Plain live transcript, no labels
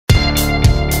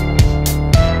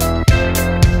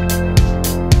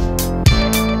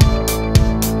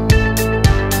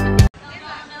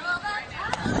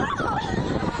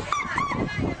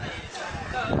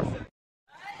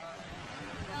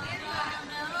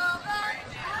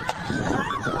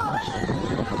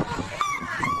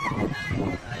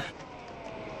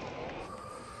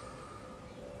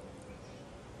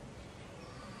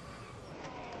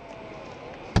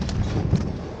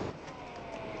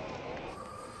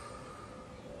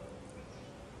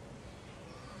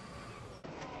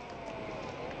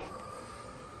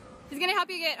gonna help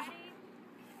you get. Go.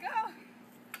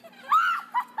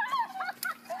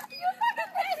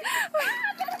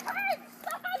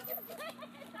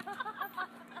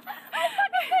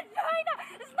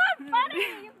 It's not funny.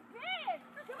 You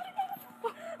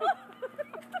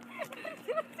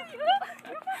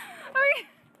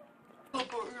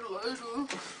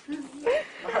bitch.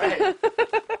 Alright.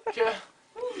 Yeah,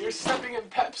 you're stepping in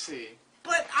Pepsi.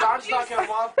 But John's not gonna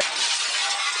want.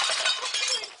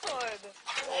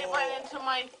 It went into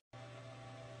my.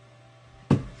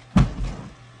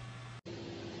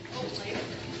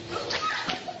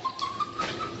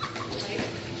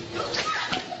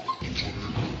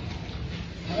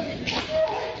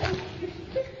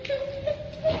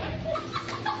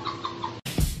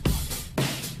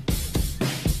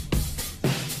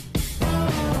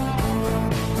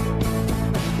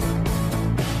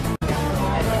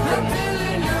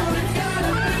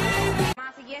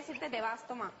 Te vas,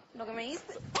 toma. Lo que me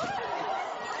diste.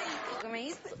 Lo que me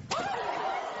diste.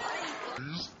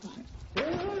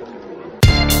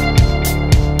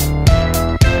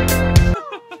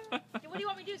 What do you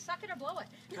want me to do? Suck it or blow it?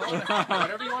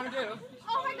 Whatever you want to do.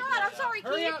 Oh my god, I'm sorry,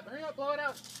 Hurry Keith. up, blow it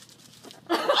out.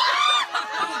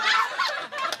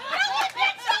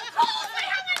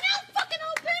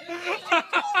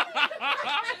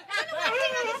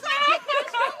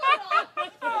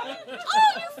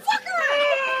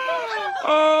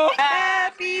 Oh,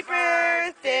 happy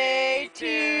birthday to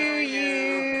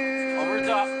you. Over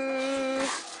top.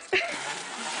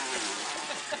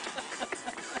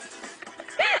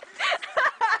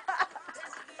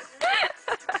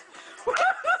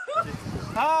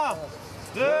 Un,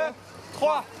 deux,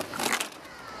 trois.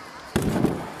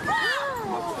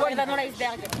 Oh, il va dans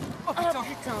l'iceberg. Oh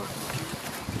putain.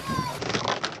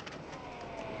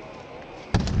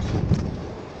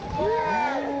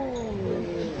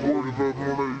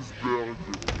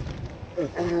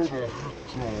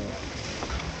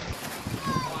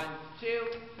 One, two,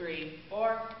 three,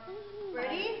 four.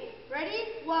 Ready? Ready?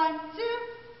 1, 2.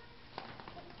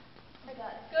 I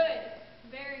got it. Good.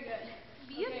 Very good.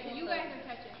 Okay, you guys are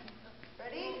catching.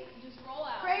 Ready? Just roll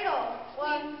out. Cradle.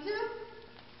 1, 2.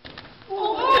 Oh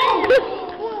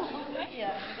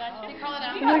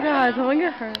my god, someone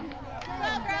get hurt. Come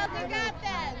on, girls, you got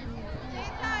this. Stay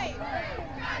tight.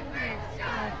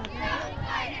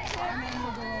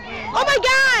 Oh my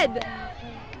god!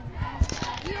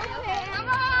 You okay? Come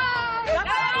on!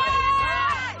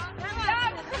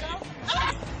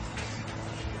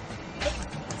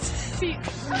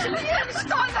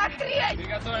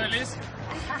 Приготовились.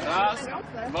 Раз,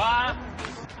 два.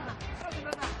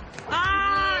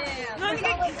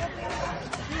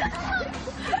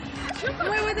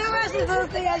 Ой, давай, что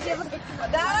настоящее.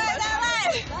 Давай,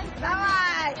 давай!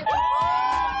 Давай!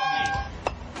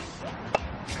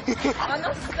 Она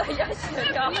настоящая,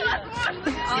 реально.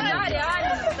 Она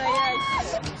реально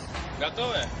настоящая.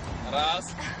 Готовы? Раз,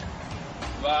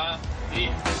 два, три.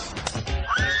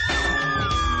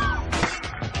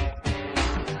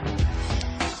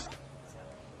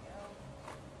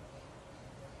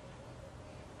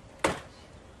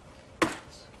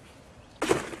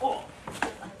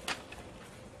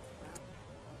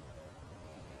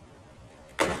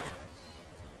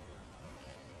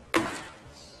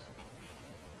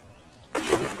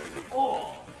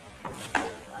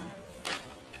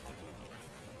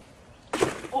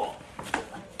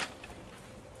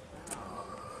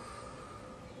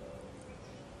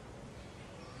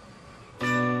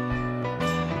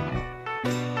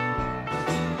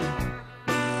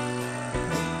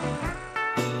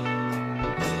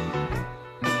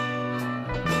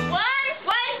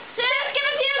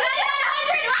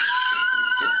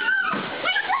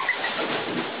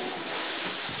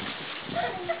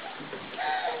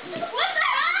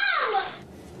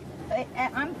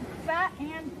 I'm fat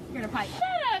and you're gonna pipe. Shut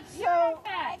up, So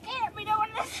I can't be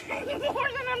doing this anymore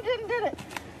than I did it.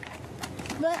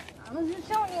 But I was just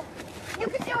showing you. You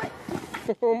can do it.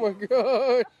 Oh my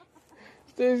god.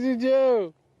 Stacy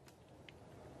Joe.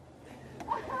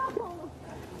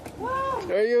 Whoa.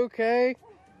 Are you okay?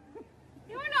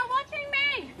 You're not watching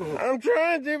me. I'm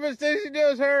trying to, but Stacy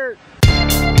Joe's hurt.